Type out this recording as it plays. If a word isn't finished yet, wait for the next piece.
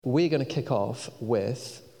We're going to kick off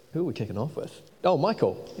with, who are we kicking off with? Oh,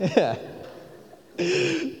 Michael. Yeah.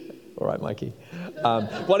 All right, Mikey.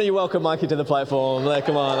 Why don't you welcome Mikey to the platform?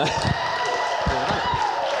 Come on.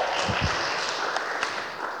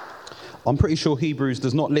 I'm pretty sure Hebrews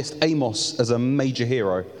does not list Amos as a major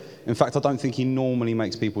hero. In fact, I don't think he normally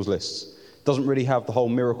makes people's lists. Doesn't really have the whole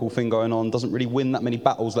miracle thing going on, doesn't really win that many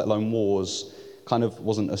battles, let alone wars. Kind of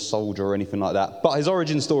wasn't a soldier or anything like that. But his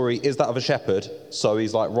origin story is that of a shepherd, so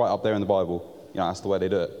he's like right up there in the Bible. You know, that's the way they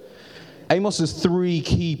do it. Amos has 3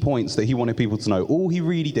 key points that he wanted people to know. All he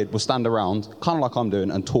really did was stand around, kind of like I'm doing,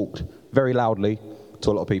 and talked very loudly to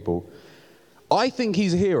a lot of people. I think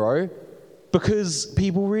he's a hero because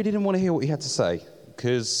people really didn't want to hear what he had to say.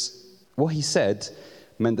 Because what he said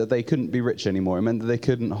meant that they couldn't be rich anymore. It meant that they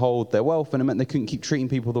couldn't hold their wealth, and it meant they couldn't keep treating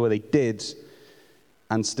people the way they did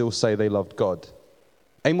and still say they loved God.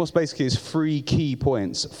 Amos basically has 3 key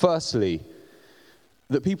points. Firstly,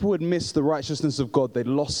 that people had missed the righteousness of God. They'd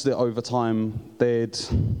lost it over time. They'd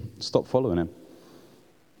stopped following him.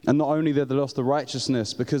 And not only did they lost the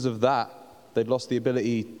righteousness, because of that, they'd lost the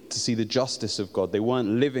ability to see the justice of God. They weren't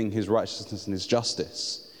living his righteousness and his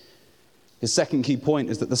justice. His second key point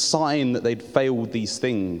is that the sign that they'd failed these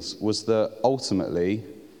things was that ultimately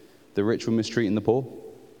the rich were mistreating the poor.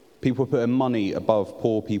 People were putting money above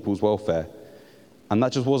poor people's welfare. And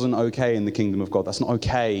that just wasn't okay in the kingdom of God. That's not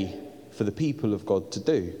okay for the people of God to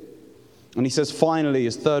do. And he says, finally,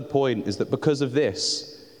 his third point is that because of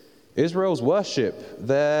this, Israel's worship,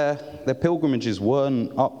 their pilgrimages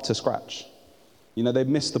weren't up to scratch. You know, they've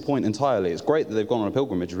missed the point entirely. It's great that they've gone on a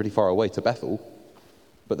pilgrimage really far away to Bethel,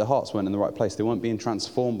 but their hearts weren't in the right place. They weren't being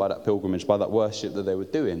transformed by that pilgrimage, by that worship that they were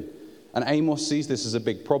doing. And Amos sees this as a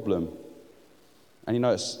big problem. And you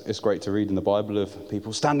know, it's great to read in the Bible of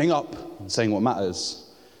people standing up and saying what matters.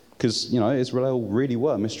 Because, you know, Israel really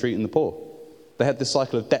were mistreating the poor. They had this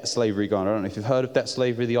cycle of debt slavery going on. I don't know if you've heard of debt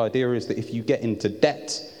slavery. The idea is that if you get into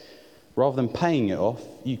debt, rather than paying it off,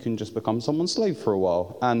 you can just become someone's slave for a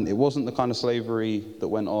while. And it wasn't the kind of slavery that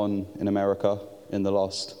went on in America in the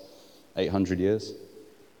last 800 years.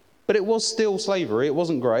 But it was still slavery. It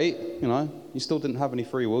wasn't great, you know. You still didn't have any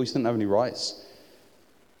free will. You still didn't have any rights.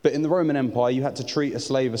 But in the Roman Empire, you had to treat a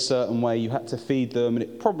slave a certain way. You had to feed them, and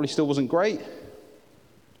it probably still wasn't great.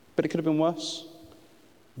 But it could have been worse.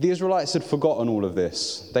 The Israelites had forgotten all of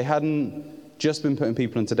this. They hadn't just been putting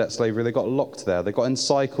people into debt slavery. They got locked there. They got in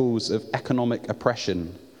cycles of economic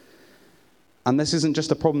oppression. And this isn't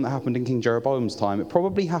just a problem that happened in King Jeroboam's time. It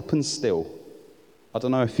probably happens still. I don't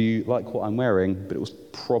know if you like what I'm wearing, but it was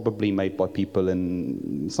probably made by people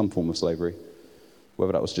in some form of slavery.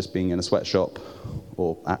 Whether that was just being in a sweatshop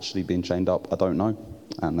or actually being chained up, I don't know.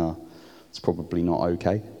 And it's probably not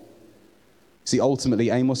okay. See, ultimately,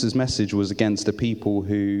 Amos's message was against the people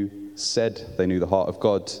who said they knew the heart of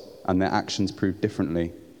God and their actions proved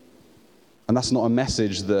differently. And that's not a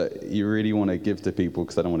message that you really want to give to people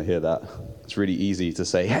because they don't want to hear that. It's really easy to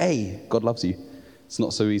say, hey, God loves you. It's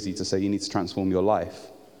not so easy to say you need to transform your life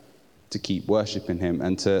to keep worshiping him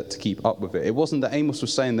and to keep up with it. It wasn't that Amos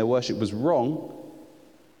was saying their worship was wrong.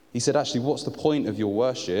 He said, actually, what's the point of your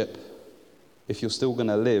worship if you're still going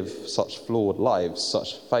to live such flawed lives,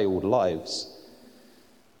 such failed lives?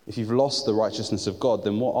 If you've lost the righteousness of God,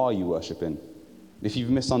 then what are you worshipping? If you've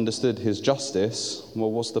misunderstood his justice,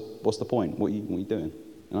 well, what's the point? What are you doing?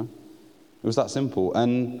 You know? It was that simple.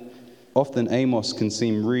 And often Amos can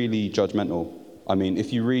seem really judgmental. I mean,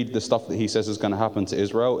 if you read the stuff that he says is going to happen to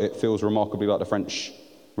Israel, it feels remarkably like the French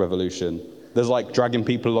Revolution. There's like dragging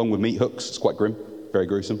people along with meat hooks. It's quite grim. Very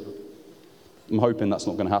gruesome. I'm hoping that's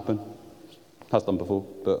not going to happen. Has done before,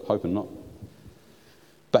 but hoping not.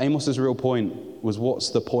 But Amos's real point was, what's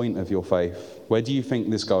the point of your faith? Where do you think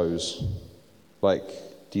this goes? Like,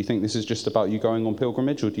 do you think this is just about you going on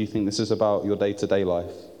pilgrimage, or do you think this is about your day-to-day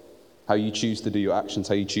life? How you choose to do your actions,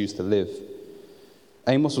 how you choose to live?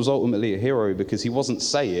 Amos was ultimately a hero because he wasn't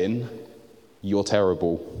saying, you're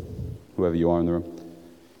terrible, whoever you are in the room.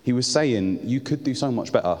 He was saying, you could do so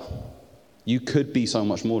much better. You could be so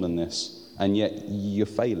much more than this, and yet you're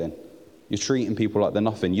failing. You're treating people like they're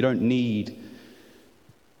nothing. You don't need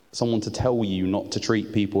someone to tell you not to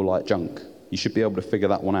treat people like junk. You should be able to figure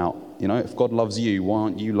that one out. You know, if God loves you, why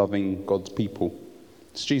aren't you loving God's people?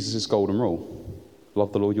 It's Jesus' golden rule.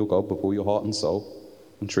 Love the Lord your God with all your heart and soul,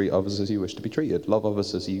 and treat others as you wish to be treated. Love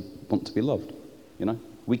others as you want to be loved. You know,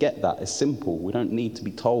 we get that. It's simple. We don't need to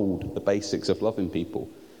be told the basics of loving people.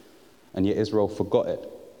 And yet Israel forgot it.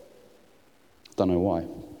 Don't know why.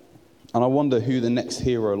 And I wonder who the next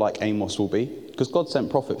hero like Amos will be, because God sent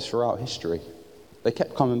prophets throughout history. They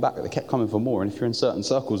kept coming back, they kept coming for more, and if you're in certain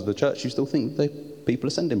circles of the church, you still think people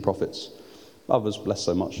are sending prophets. Others, less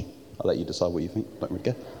so much. I'll let you decide what you think. Don't really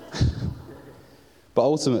care. But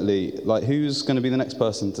ultimately, like, who's going to be the next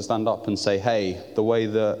person to stand up and say, hey, the way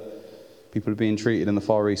that people are being treated in the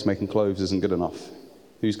Far East making clothes isn't good enough?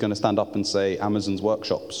 Who's going to stand up and say Amazon's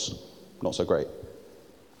workshops, not so great?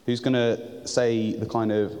 Who's going to say the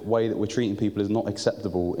kind of way that we're treating people is not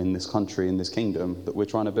acceptable in this country, in this kingdom that we're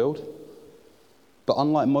trying to build? But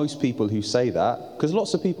unlike most people who say that, because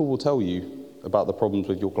lots of people will tell you about the problems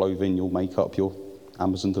with your clothing, your makeup, your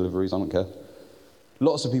Amazon deliveries, I don't care.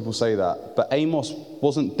 Lots of people say that, but Amos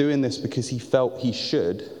wasn't doing this because he felt he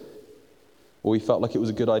should, or he felt like it was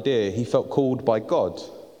a good idea. He felt called by God.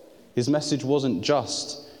 His message wasn't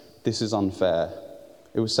just, this is unfair.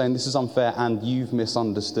 It was saying, this is unfair and you've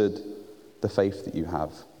misunderstood the faith that you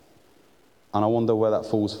have. And I wonder where that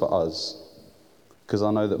falls for us. Because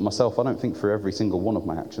I know that myself, I don't think through every single one of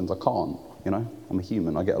my actions. I can't, I'm a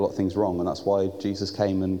human. I get a lot of things wrong, and that's why Jesus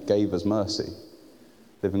came and gave us mercy.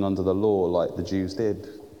 Living under the law like the Jews did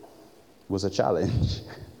was a challenge,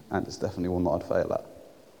 and it's definitely one that I'd fail at.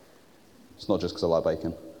 It's not just because I like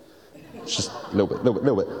bacon. It's just a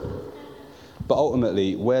little bit. But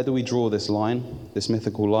ultimately, where do we draw this line, this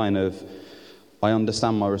mythical line of, I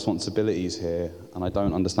understand my responsibilities here, and I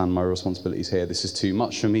don't understand my responsibilities here. This is too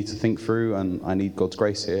much for me to think through, and I need God's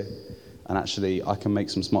grace here. And actually, I can make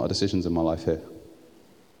some smarter decisions in my life here.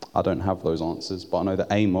 I don't have those answers, but I know that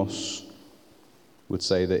Amos would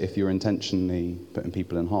say that if you're intentionally putting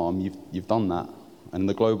people in harm, you've done that. And in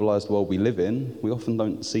the globalized world we live in, we often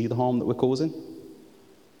don't see the harm that we're causing.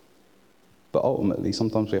 But ultimately,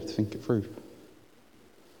 sometimes we have to think it through.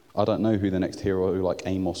 I don't know who the next hero like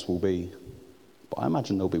Amos will be, but I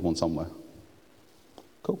imagine there'll be one somewhere.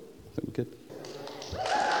 Cool. I think we're good.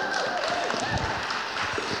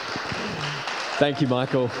 Thank you,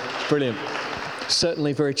 Michael. Brilliant.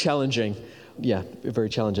 Certainly very challenging. Yeah, very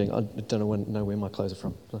challenging. I don't know where my clothes are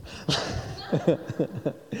from.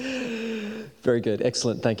 Very good.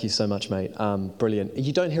 Excellent. Thank you so much, mate. Brilliant.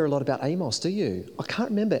 You don't hear a lot about Amos, do you? I can't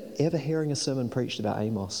remember ever hearing a sermon preached about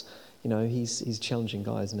Amos. He's a challenging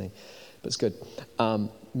guy, isn't he? But it's good.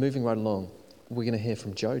 Moving right along, we're going to hear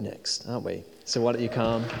from Joe next, aren't we? So why don't you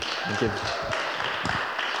come and give...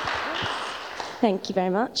 Thank you very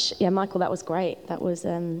much. Yeah, Michael, that was great. That was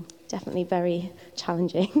definitely very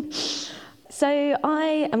challenging. So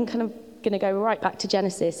I am kind of going to go right back to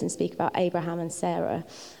Genesis and speak about Abraham and Sarah.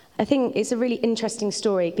 I think it's a really interesting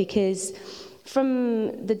story because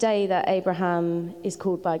from the day that Abraham is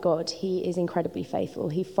called by God, he is incredibly faithful.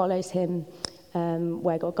 He follows him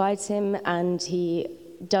where God guides him, and he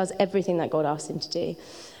does everything that God asks him to do.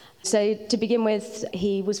 So to begin with,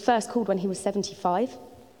 he was first called when he was 75.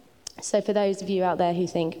 So for those of you out there who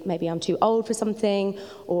think maybe I'm too old for something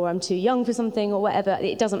or I'm too young for something or whatever,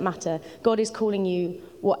 it doesn't matter. God is calling you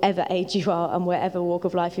whatever age you are and whatever walk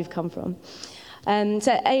of life you've come from.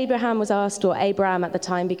 So Abraham was asked, or Abraham at the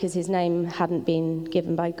time, because his name hadn't been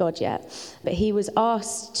given by God yet, but he was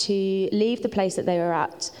asked to leave the place that they were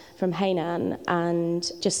at from Hanan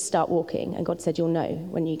and just start walking. And God said, you'll know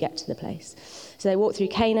when you get to the place. So they walk through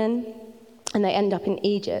Canaan and they end up in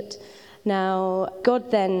Egypt. Now,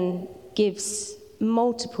 God then gives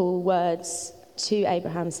multiple words to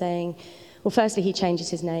Abraham saying, well, firstly, he changes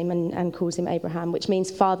his name and calls him Abraham, which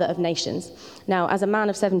means father of nations. Now, as a man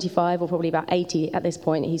of 75, or probably about 80 at this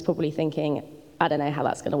point, he's probably thinking, I don't know how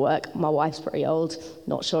that's going to work. My wife's pretty old.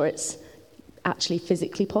 Not sure it's actually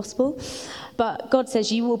physically possible. But God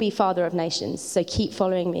says, you will be father of nations. So keep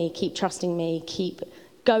following me, keep trusting me, keep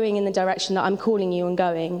going in the direction that I'm calling you and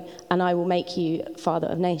going, and I will make you father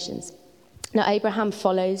of nations. Now, Abraham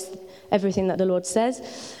follows everything that the Lord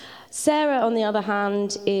says. Sarah, on the other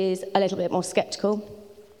hand, is a little bit more skeptical.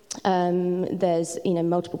 There's,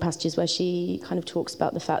 multiple passages where she kind of talks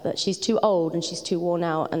about the fact that she's too old and she's too worn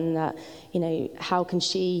out, and that, how can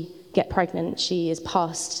she get pregnant? She is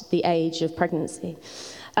past the age of pregnancy.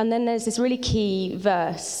 And then there's this really key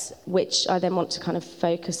verse, which I then want to kind of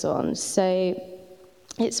focus on. So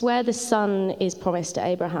it's where the son is promised to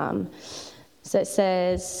Abraham. So it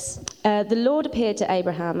says, the Lord appeared to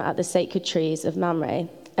Abraham at the sacred trees of Mamre.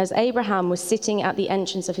 As Abraham was sitting at the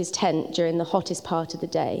entrance of his tent during the hottest part of the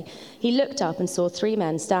day, he looked up and saw 3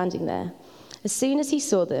 men standing there. As soon as he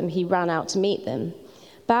saw them, he ran out to meet them.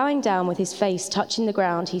 Bowing down with his face touching the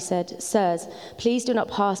ground, he said, Sirs, please do not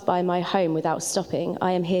pass by my home without stopping.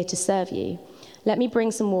 I am here to serve you. Let me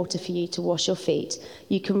bring some water for you to wash your feet.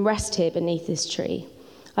 You can rest here beneath this tree.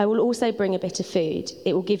 I will also bring a bit of food.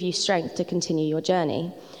 It will give you strength to continue your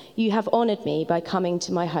journey. You have honored me by coming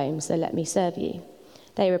to my home, so let me serve you.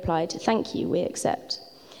 They replied, Thank you, we accept.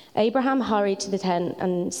 Abraham hurried to the tent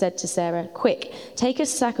and said to Sarah, "Quick, take a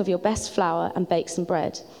sack of your best flour and bake some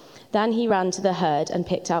bread." Then he ran to the herd and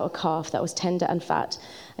picked out a calf that was tender and fat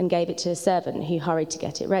and gave it to a servant who hurried to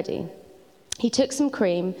get it ready. He took some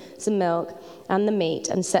cream, some milk, and the meat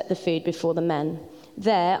and set the food before the men.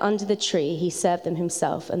 There, under the tree, he served them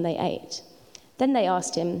himself, and they ate. Then they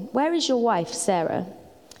asked him, "Where is your wife, Sarah?"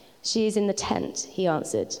 "She is in the tent," he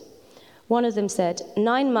answered. One of them said,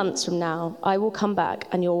 9 months from now, I will come back,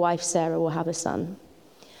 and your wife Sarah will have a son."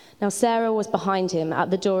 Now Sarah was behind him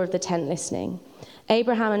at the door of the tent listening.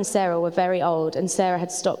 Abraham and Sarah were very old, and Sarah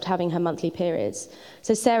had stopped having her monthly periods.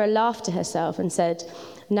 So Sarah laughed to herself and said,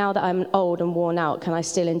 "Now that I'm old and worn out, can I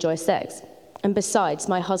still enjoy sex? And besides,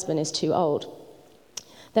 my husband is too old."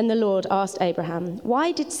 Then the Lord asked Abraham,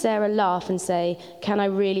 "Why did Sarah laugh and say, 'Can I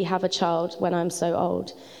really have a child when I'm so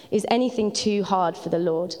old? Is anything too hard for the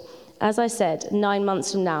Lord?' As I said, 9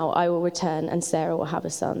 months from now I will return and Sarah will have a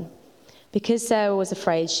son." Because Sarah was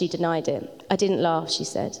afraid, she denied it. "I didn't laugh," she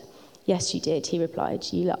said. "Yes, you did," he replied.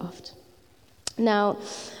 "You laughed." Now,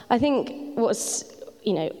 I think what's,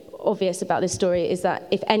 obvious about this story is that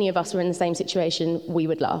if any of us were in the same situation, we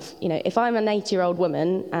would laugh. If I'm an 80-year-old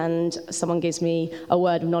woman and someone gives me a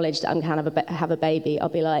word of knowledge that I'm going to have a baby, I'll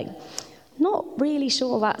be like, not really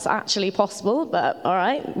sure that's actually possible, but all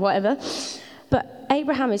right, whatever. But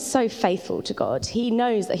Abraham is so faithful to God. He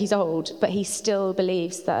knows that he's old, but he still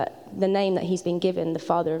believes that the name that he's been given, the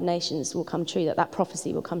Father of Nations, will come true, that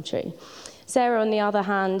prophecy will come true. Sarah, on the other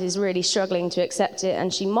hand, is really struggling to accept it,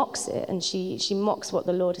 and she mocks it, and she mocks what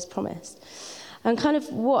the Lord has promised. And kind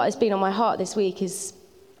of what has been on my heart this week is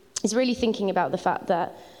really thinking about the fact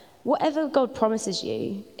that whatever God promises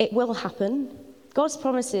you, it will happen. God's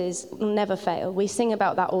promises will never fail. We sing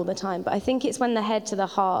about that all the time, but I think it's when the head to the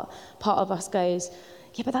heart part of us goes,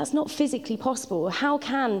 yeah, but that's not physically possible. How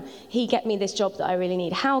can he get me this job that I really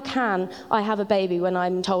need? How can I have a baby when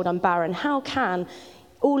I'm told I'm barren? How can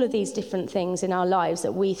all of these different things in our lives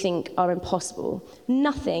that we think are impossible?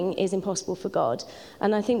 Nothing is impossible for God.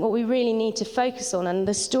 And I think what we really need to focus on, and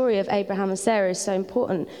the story of Abraham and Sarah is so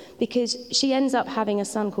important, because she ends up having a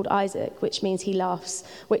son called Isaac, which means he laughs,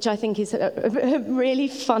 which I think is a really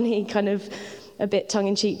funny kind of a bit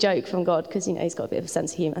tongue-in-cheek joke from God, because, he's got a bit of a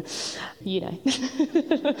sense of humour,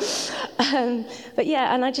 But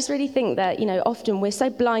yeah, and I just really think that, often we're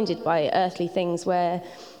so blinded by earthly things where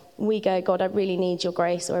we go, God, I really need your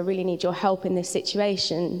grace, or I really need your help in this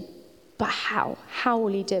situation. But how? How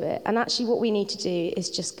will you do it? And actually what we need to do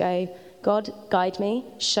is just go, God, guide me,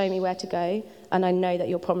 show me where to go, and I know that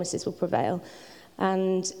your promises will prevail.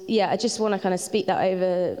 And yeah, I just want to kind of speak that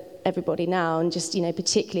over everybody now, and just,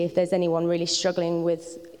 particularly if there's anyone really struggling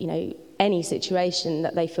with, any situation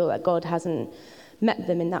that they feel that God hasn't met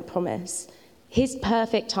them in that promise. His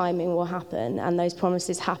perfect timing will happen, and those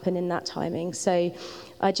promises happen in that timing. So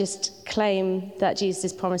I just claim that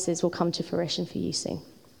Jesus' promises will come to fruition for you soon.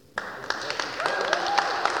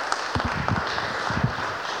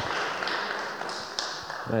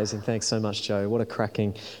 Amazing. Thanks so much, Joe. What a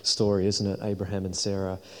cracking story, isn't it? Abraham and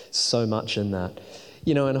Sarah. So much in that.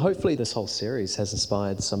 And hopefully this whole series has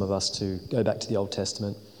inspired some of us to go back to the Old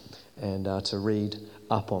Testament and to read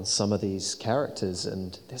up on some of these characters.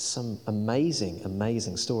 And there's some amazing,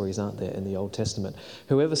 amazing stories, aren't there, in the Old Testament?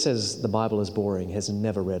 Whoever says the Bible is boring has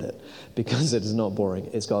never read it, because it is not boring.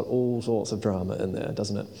 It's got all sorts of drama in there,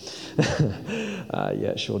 doesn't it?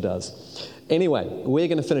 Yeah, it sure does. Anyway, we're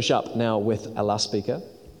going to finish up now with our last speaker.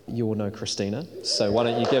 You all know Christina, so why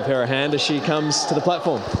don't you give her a hand as she comes to the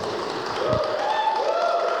platform.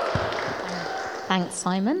 Thanks,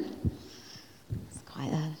 Simon. It's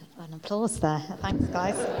quite an applause there. Thanks,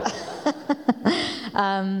 guys.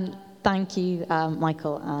 Thank you,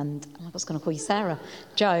 Michael, and I was going to call you Sarah.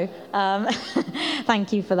 Joe,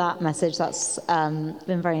 thank you for that message. That's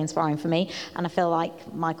been very inspiring for me. And I feel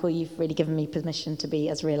like, Michael, you've really given me permission to be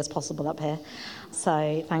as real as possible up here.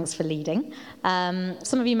 So thanks for leading.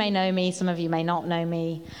 Some of you may know me, some of you may not know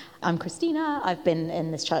me. I'm Christina. I've been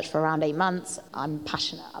in this church for around 8 months. I'm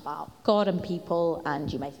passionate about God and people,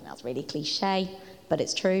 and you may think that's really cliche, but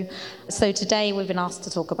it's true. So today we've been asked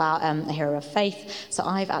to talk about a hero of faith. So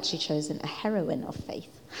I've actually chosen a heroine of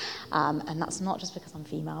faith. And that's not just because I'm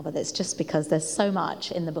female, but it's just because there's so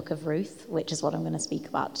much in the book of Ruth, which is what I'm going to speak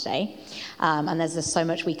about today. And there's just so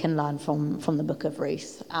much we can learn from the book of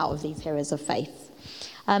Ruth out of these heroes of faith.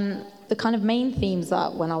 The kind of main themes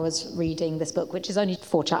that when I was reading this book, which is only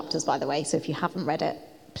 4 chapters, by the way, so if you haven't read it,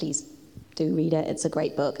 please do read it. It's a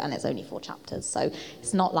great book, and it's only 4 chapters. So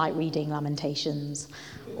it's not like reading Lamentations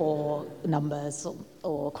or Numbers.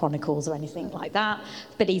 or Chronicles or anything like that.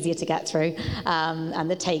 It's a bit easier to get through, and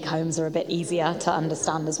the take-homes are a bit easier to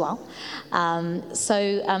understand as well.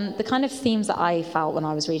 So the kind of themes that I felt when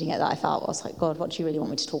I was reading it, that I was like, God, what do you really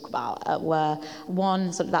want me to talk about? Were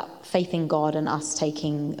one, sort of that faith in God and us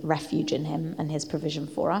taking refuge in him and his provision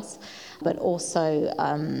for us, but also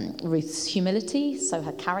Ruth's humility, so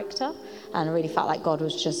her character. And I really felt like God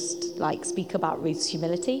was just like, speak about Ruth's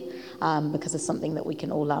humility, because there's something that we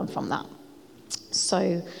can all learn from that.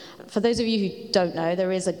 So for those of you who don't know,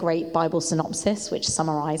 there is a great Bible synopsis which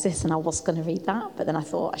summarizes, and I was going to read that, but then I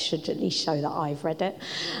thought I should at least show that I've read it.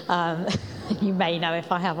 You may know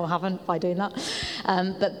if I have or haven't by doing that.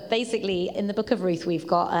 But basically, in the book of Ruth, we've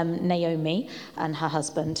got Naomi and her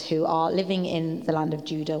husband who are living in the land of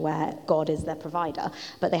Judah where God is their provider.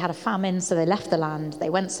 But they had a famine, so they left the land, they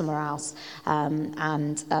went somewhere else,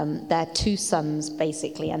 and their two sons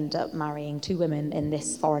basically end up marrying two women in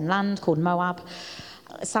this foreign land called Moab.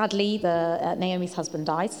 Sadly, Naomi's husband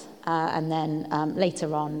dies, and then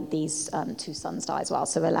later on, these two sons die as well.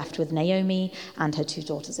 So we're left with Naomi and her two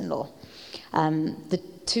daughters-in-law. The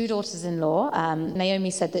two daughters-in-law,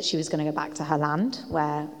 Naomi said that she was going to go back to her land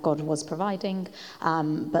where God was providing,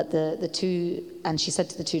 but the two, and she said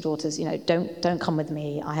to the two daughters, don't come with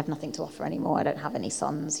me. I have nothing to offer anymore. I don't have any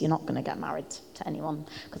sons. You're not going to get married to anyone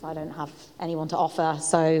because I don't have anyone to offer.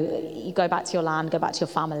 So you go back to your land, go back to your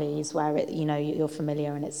families where you're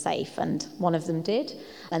familiar and it's safe. And one of them did,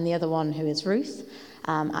 and the other one, who is Ruth,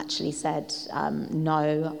 actually said,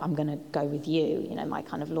 no, I'm going to go with you. My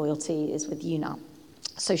kind of loyalty is with you now.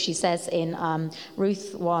 So she says in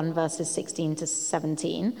Ruth 1, verses 16 to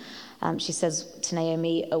 17, she says to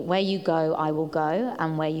Naomi, where you go, I will go,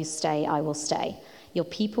 and where you stay, I will stay. Your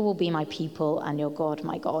people will be my people, and your God,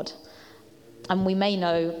 my God. And we may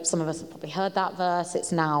know, some of us have probably heard that verse.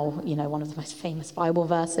 It's now, one of the most famous Bible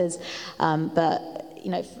verses. But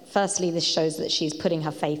firstly, this shows that she's putting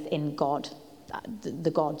her faith in God,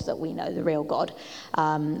 the God that we know, the real God,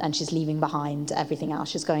 and she's leaving behind everything else.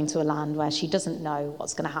 She's going to a land where she doesn't know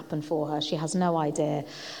what's going to happen for her. She has no idea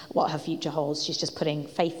what her future holds. She's just putting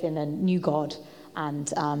faith in a new God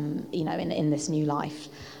and in this new life.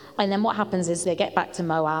 And then what happens is they get back to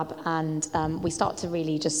Moab, and we start to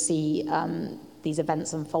really just see these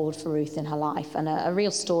events unfold for Ruth in her life, and a real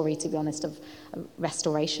story, to be honest, of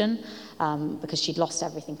restoration, because she'd lost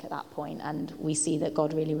everything at that point, and we see that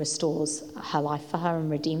God really restores her life for her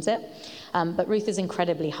and redeems it. But Ruth is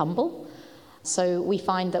incredibly humble. So we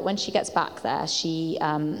find that when she gets back there, she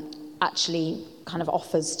actually kind of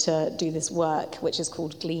offers to do this work, which is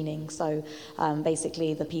called gleaning. So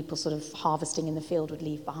basically the people sort of harvesting in the field would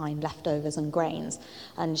leave behind leftovers and grains.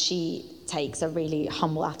 And she takes a really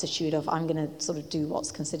humble attitude of, I'm going to sort of do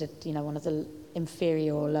what's considered, one of the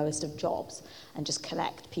inferior or lowest of jobs, and just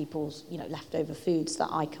collect people's, leftover foods that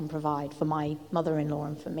I can provide for my mother-in-law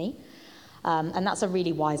and for me. And that's a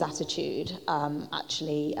really wise attitude,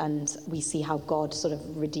 actually, and we see how God sort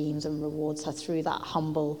of redeems and rewards her through that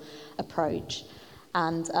humble approach.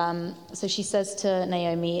 And so she says to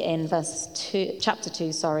Naomi in chapter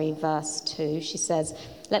 2, verse 2, she says,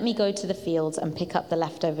 let me go to the fields and pick up the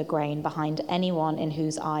leftover grain behind anyone in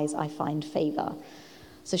whose eyes I find favor.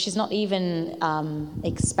 So she's not even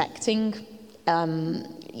expecting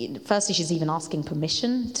firstly, she's even asking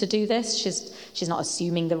permission to do this. She's not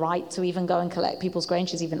assuming the right to even go and collect people's grain.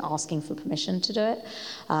 She's even asking for permission to do it.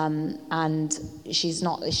 And she's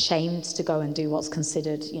not ashamed to go and do what's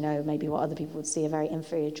considered, maybe what other people would see a very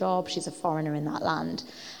inferior job. She's a foreigner in that land.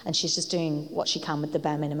 And she's just doing what she can with the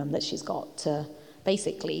bare minimum that she's got to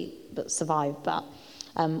basically survive. But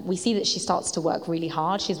we see that she starts to work really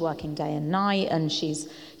hard. She's working day and night, and she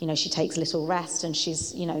takes little rest, and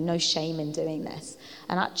she's, no shame in doing this.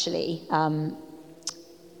 And actually,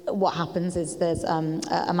 what happens is there's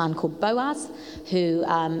a man called Boaz who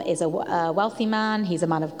is a wealthy man. He's a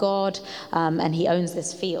man of God, and he owns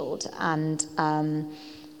this field. And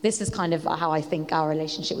this is kind of how I think our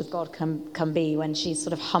relationship with God can be, when she's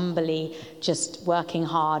sort of humbly just working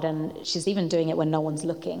hard, and she's even doing it when no one's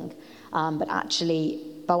looking. But actually,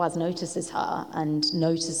 Boaz notices her and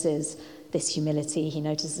notices this humility. He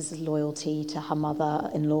notices his loyalty to her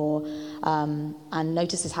mother-in-law, and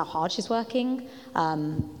notices how hard she's working.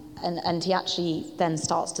 And he actually then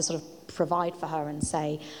starts to sort of provide for her and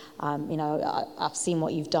say, I've seen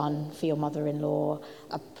what you've done for your mother-in-law.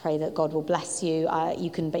 I pray that God will bless you. You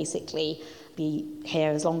can basically be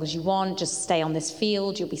here as long as you want. Just stay on this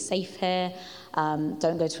field. You'll be safe here.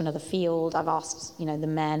 Don't go to another field. I've asked, the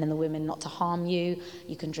men and the women not to harm you.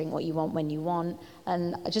 You can drink what you want when you want.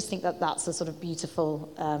 And I just think that that's a sort of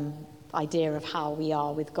beautiful idea of how we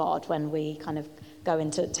are with God when we kind of go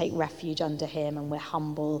into take refuge under him, and we're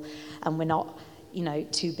humble, and we're not,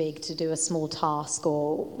 too big to do a small task,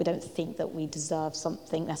 or we don't think that we deserve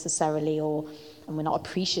something necessarily, and we're not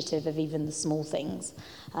appreciative of even the small things.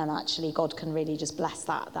 And actually God can really just bless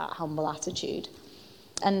that humble attitude.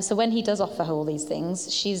 And so when he does offer her all these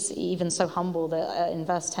things, she's even so humble that in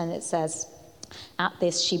verse 10 it says, "At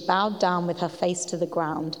this she bowed down with her face to the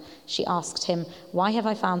ground. She asked him, 'Why have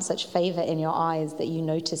I found such favor in your eyes that you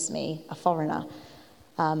notice me, a foreigner?'"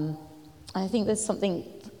 I think there's something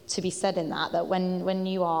to be said in that when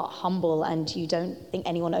you are humble and you don't think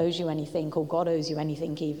anyone owes you anything, or God owes you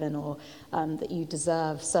anything even, or that you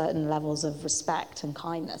deserve certain levels of respect and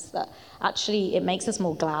kindness, that actually it makes us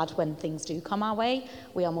more glad when things do come our way.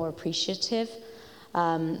 We are more appreciative.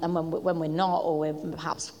 And when we're not, or we're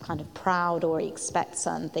perhaps kind of proud or expect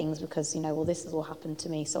certain things because, well, this has all happened to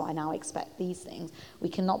me, so I now expect these things, we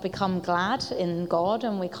cannot become glad in God,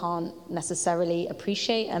 and we can't necessarily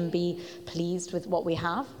appreciate and be pleased with what we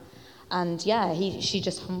have. And she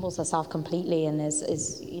just humbles herself completely and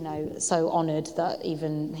is so honored that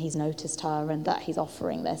even he's noticed her and that he's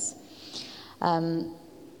offering this.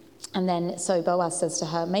 And then, so Boaz says to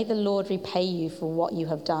her, "May the Lord repay you for what you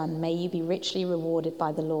have done. May you be richly rewarded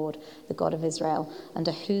by the Lord, the God of Israel,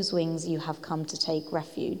 under whose wings you have come to take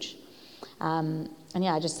refuge."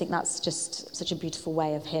 I just think that's just such a beautiful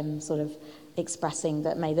way of him sort of expressing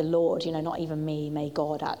that may the Lord, not even me, may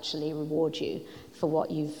God actually reward you for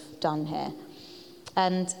what you've done here.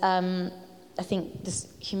 And I think this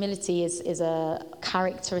humility is a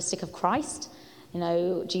characteristic of Christ.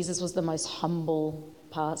 Jesus was the most humble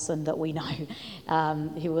person that we know.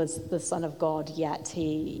 He was the Son of God, yet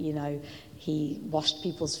he washed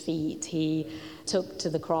people's feet. He took to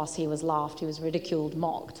the cross. He was laughed. He was ridiculed,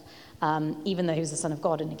 mocked. Even though he was the Son of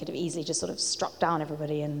God, and he could have easily just sort of struck down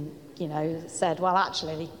everybody and said, "Well,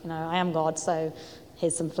 actually, I am God, so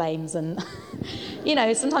here's some flames." And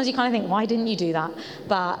sometimes you kind of think, why didn't you do that?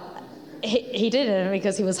 But he didn't,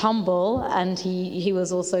 because he was humble, and he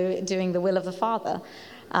was also doing the will of the Father.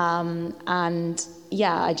 I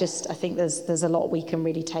think there's a lot we can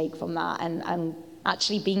really take from that, and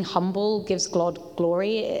actually being humble gives God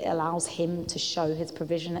glory. It allows him to show his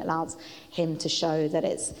provision. It allows him to show that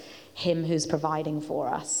it's him who's providing for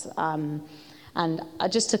us. And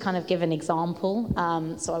just to kind of give an example,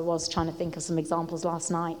 so I was trying to think of some examples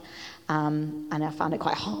last night, and I found it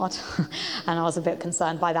quite hard, and I was a bit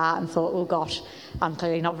concerned by that and thought, oh gosh, I'm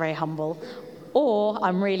clearly not very humble. Or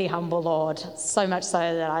I'm really humble, Lord, so much so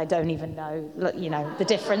that I don't even know, the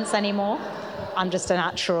difference anymore. I'm just a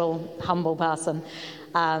natural, humble person.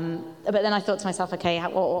 But then I thought to myself, okay,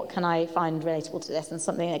 what can I find relatable to this? And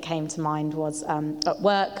something that came to mind was at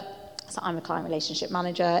work. So I'm a client relationship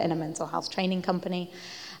manager in a mental health training company.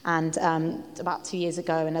 And about 2 years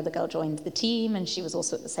ago, another girl joined the team, and she was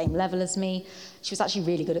also at the same level as me. She was actually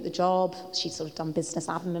really good at the job. She'd sort of done business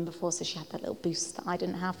admin before, so she had that little boost that I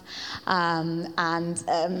didn't have.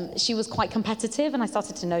 She was quite competitive, and I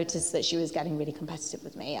started to notice that she was getting really competitive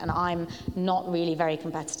with me. And I'm not really very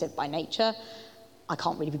competitive by nature. I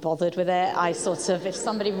can't really be bothered with it. I sort of, if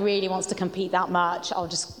somebody really wants to compete that much, I'll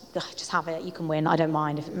just have it. You can win. I don't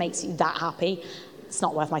mind if it makes you that happy. It's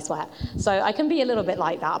not worth my sweat. So I can be a little bit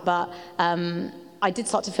like that, but I did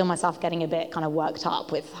start to feel myself getting a bit kind of worked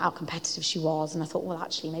up with how competitive she was, and I thought, well,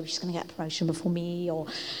 actually, maybe she's going to get a promotion before me, or,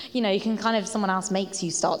 you can kind of, someone else makes you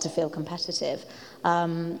start to feel competitive.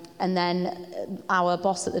 And then our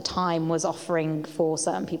boss at the time was offering for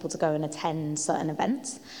certain people to go and attend certain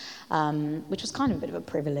events, which was kind of a bit of a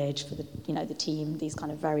privilege for the team, these kind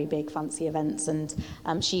of very big fancy events. And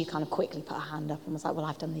she kind of quickly put her hand up and was like, well,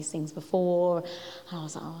 I've done these things before. And I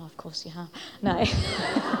was like, oh, of course you have. No,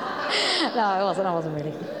 no, I wasn't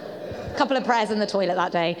really. A couple of prayers in the toilet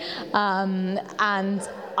that day. And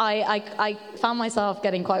I found myself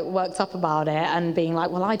getting quite worked up about it and being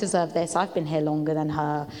like, well, I deserve this. I've been here longer than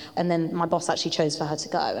her. And then my boss actually chose for her to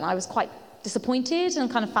go. And I was quite disappointed and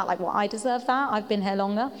kind of felt like, well, I deserve that. I've been here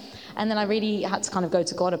longer. And then I really had to kind of go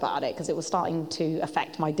to God about it because it was starting to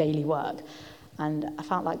affect my daily work. And I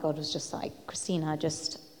felt like God was just like, Christina,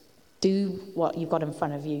 just do what you've got in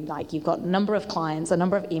front of you. Like, you've got a number of clients, a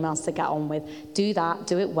number of emails to get on with. Do that,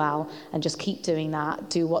 do it well, and just keep doing that.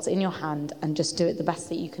 Do what's in your hand and just do it the best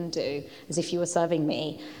that you can do, as if you were serving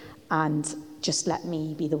me, and just let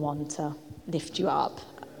me be the one to lift you up.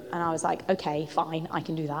 And I was like, okay, fine, I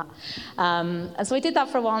can do that. And so I did that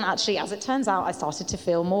for a while, and actually, as it turns out, I started to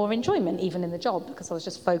feel more enjoyment, even in the job, because I was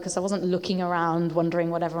just focused. I wasn't looking around, wondering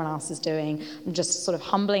what everyone else is doing. I'm just sort of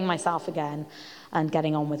humbling myself again and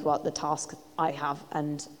getting on with what the task I have,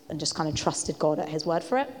 and just kind of trusted God at his word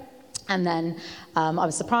for it. And then I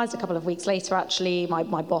was surprised a couple of weeks later, actually,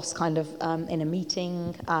 my boss kind of in a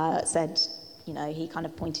meeting said, you know, he kind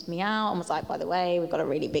of pointed me out and was like, by the way, we've got a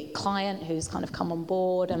really big client who's kind of come on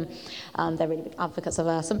board, and they're really big advocates of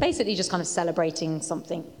us, and basically just kind of celebrating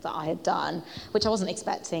something that I had done, which I wasn't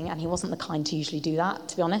expecting, and he wasn't the kind to usually do that,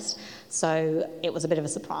 to be honest. So it was a bit of a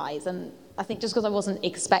surprise. And I think just because I wasn't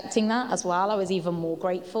expecting that as well, I was even more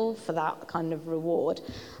grateful for that kind of reward,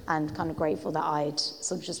 and kind of grateful that I'd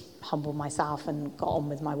sort of just humbled myself and got on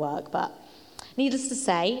with my work. But needless to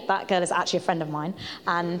say, that girl is actually a friend of mine,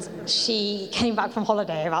 and she came back from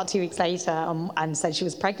holiday about 2 weeks later and said she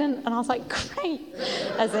was pregnant, and I was like, great,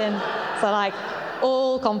 as in, so like,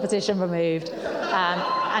 all competition removed, and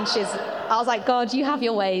I was like, God, you have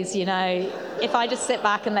your ways, you know, if I just sit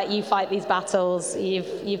back and let you fight these battles,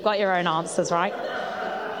 you've got your own answers, right?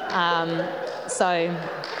 So,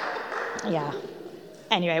 yeah.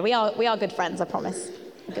 Anyway, we are good friends, I promise.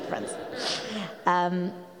 We're good friends.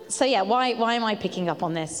 So yeah, why am I picking up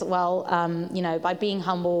on this? Well, you know, by being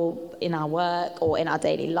humble in our work or in our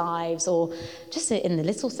daily lives, or just in the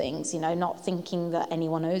little things, you know, not thinking that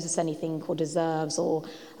anyone owes us anything or deserves, or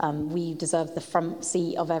we deserve the front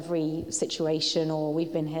seat of every situation, or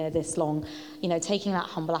we've been here this long. You know, taking that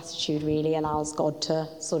humble attitude really allows God to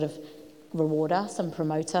sort of reward us and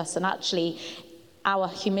promote us. And actually, our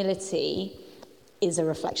humility is a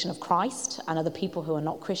reflection of Christ, and other people who are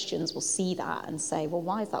not Christians will see that and say, well,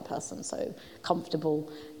 why is that person so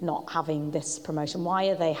comfortable not having this promotion? Why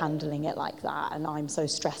are they handling it like that? And I'm so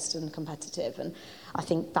stressed and competitive. And I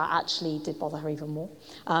think that actually did bother her even more,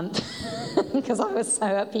 because I was so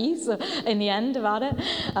at peace in the end about it.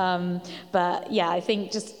 But yeah, I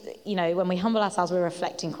think just, you know, when we humble ourselves, we're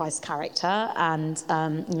reflecting Christ's character. And,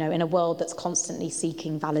 you know, in a world that's constantly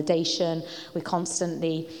seeking validation, we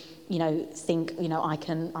constantly, you know, think, you know, I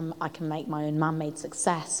can make my own man-made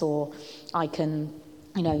success, or I can,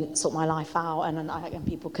 you know, sort my life out, and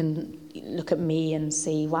people can look at me and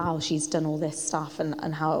see, wow, she's done all this stuff,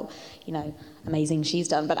 and how, you know, amazing she's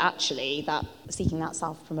done. But actually, that seeking that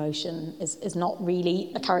self-promotion is not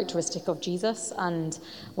really a characteristic of Jesus, and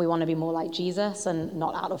we want to be more like Jesus, and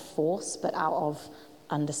not out of force, but out of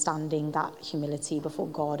understanding that humility before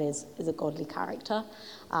God is a godly character,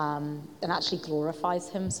 and actually glorifies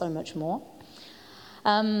him so much more.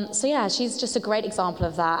 So yeah, she's just a great example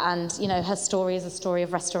of that. And, you know, her story is a story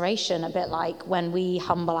of restoration, a bit like when we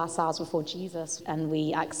humble ourselves before Jesus and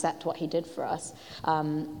we accept what he did for us.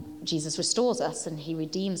 Jesus restores us and he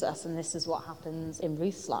redeems us. And this is what happens in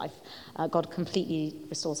Ruth's life. God completely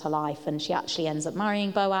restores her life, and she actually ends up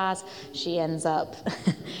marrying Boaz. She ends up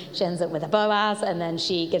with a Boaz, and then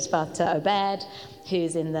she gives birth to Obed,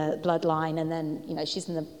 who's in the bloodline. And then, you know, she's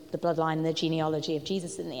in the bloodline and the genealogy of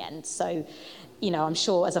Jesus in the end. So, you know, I'm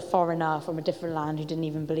sure as a foreigner from a different land who didn't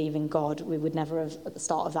even believe in God, we would never have, at the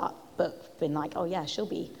start of that book, been like, oh yeah, she'll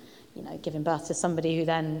be, you know, giving birth to somebody who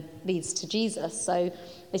then leads to Jesus. So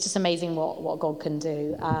it's just amazing what God can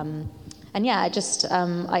do. And yeah, I guess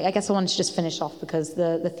I wanted to just finish off because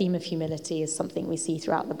the theme of humility is something we see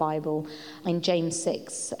throughout the Bible. In James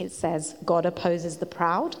 6, it says, God opposes the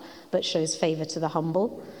proud, but shows favor to the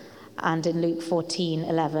humble. And in Luke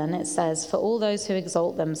 14:11, it says, for all those who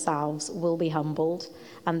exalt themselves will be humbled,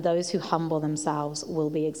 and those who humble themselves will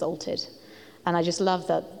be exalted. And I just love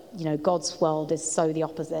that, you know, God's world is so the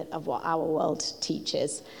opposite of what our world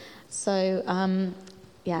teaches. So,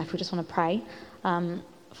 if we just want to pray.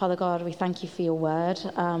 Father God, we thank you for your word.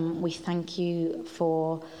 We thank you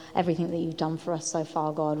for everything that you've done for us so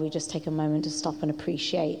far, God. We just take a moment to stop and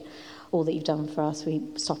appreciate all that you've done for us. We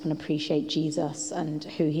stop and appreciate Jesus and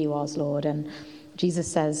who he was, Lord. And Jesus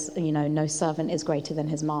says, you know, no servant is greater than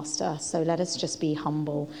his master. So let us just be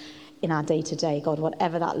humble in our day-to-day, God,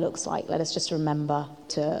 whatever that looks like. Let us just remember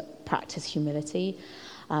to practice humility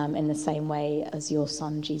in the same way as your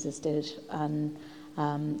son Jesus did. And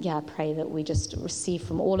I pray that we just receive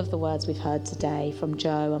from all of the words we've heard today from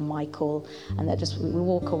Joe and Michael, and that just we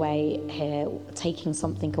walk away here taking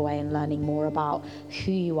something away and learning more about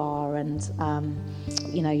who you are and,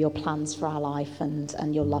 you know, your plans for our life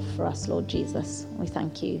and your love for us, Lord Jesus. We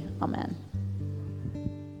thank you. Amen.